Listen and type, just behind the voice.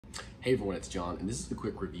Hey everyone, it's John, and this is the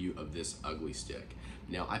quick review of this ugly stick.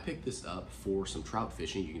 Now, I picked this up for some trout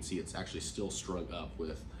fishing. You can see it's actually still strung up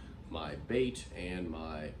with my bait and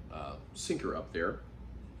my sinker up there.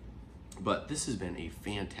 But this has been a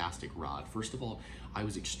fantastic rod. First of all, I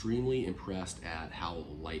was extremely impressed at how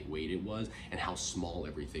lightweight it was and how small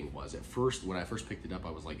everything was. At first, when I first picked it up, I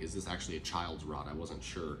was like, is this actually a child's rod? I wasn't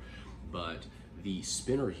sure. But the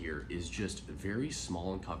spinner here is just very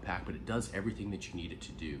small and compact, but it does everything that you need it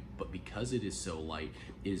to do. But because it is so light,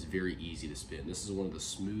 it is very easy to spin. This is one of the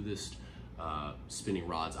smoothest spinning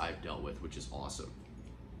rods I've dealt with, which is awesome.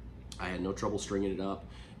 I had no trouble stringing it up,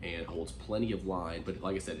 and it holds plenty of line, but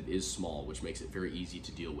like I said, it is small, which makes it very easy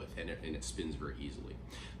to deal with, and it spins very easily.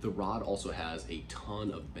 The rod also has a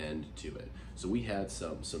ton of bend to it. So we had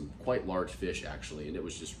some quite large fish actually, and it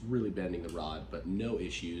was just really bending the rod, but no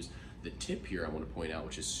issues. The tip here I want to point out,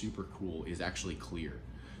 which is super cool, is actually clear.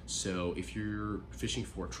 So if you're fishing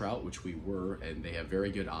for trout, which we were, and they have very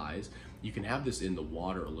good eyes, you can have this in the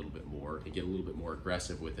water a little bit more and get a little bit more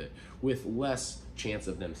aggressive with it with less chance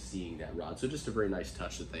of them seeing that rod. So just a very nice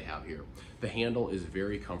touch that they have here. The handle is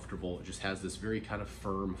very comfortable. It just has this very kind of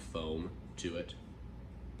firm foam to it.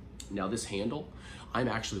 Now this handle, I'm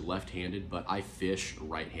actually left-handed, but I fish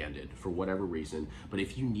right-handed for whatever reason. But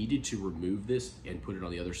if you needed to remove this and put it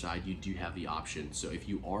on the other side, you do have the option. So if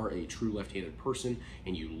you are a true left-handed person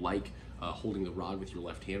and you like holding the rod with your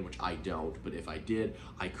left hand, which I don't, but if I did,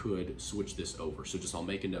 I could switch this over. So just I'll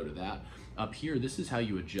make a note of that. Up here, this is how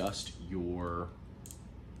you adjust your,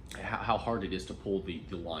 how hard it is to pull the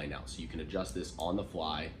line out. So you can adjust this on the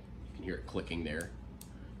fly. You can hear it clicking there.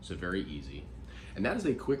 So very easy. And that is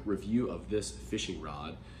a quick review of this fishing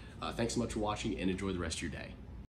rod. Thanks so much for watching, and enjoy the rest of your day.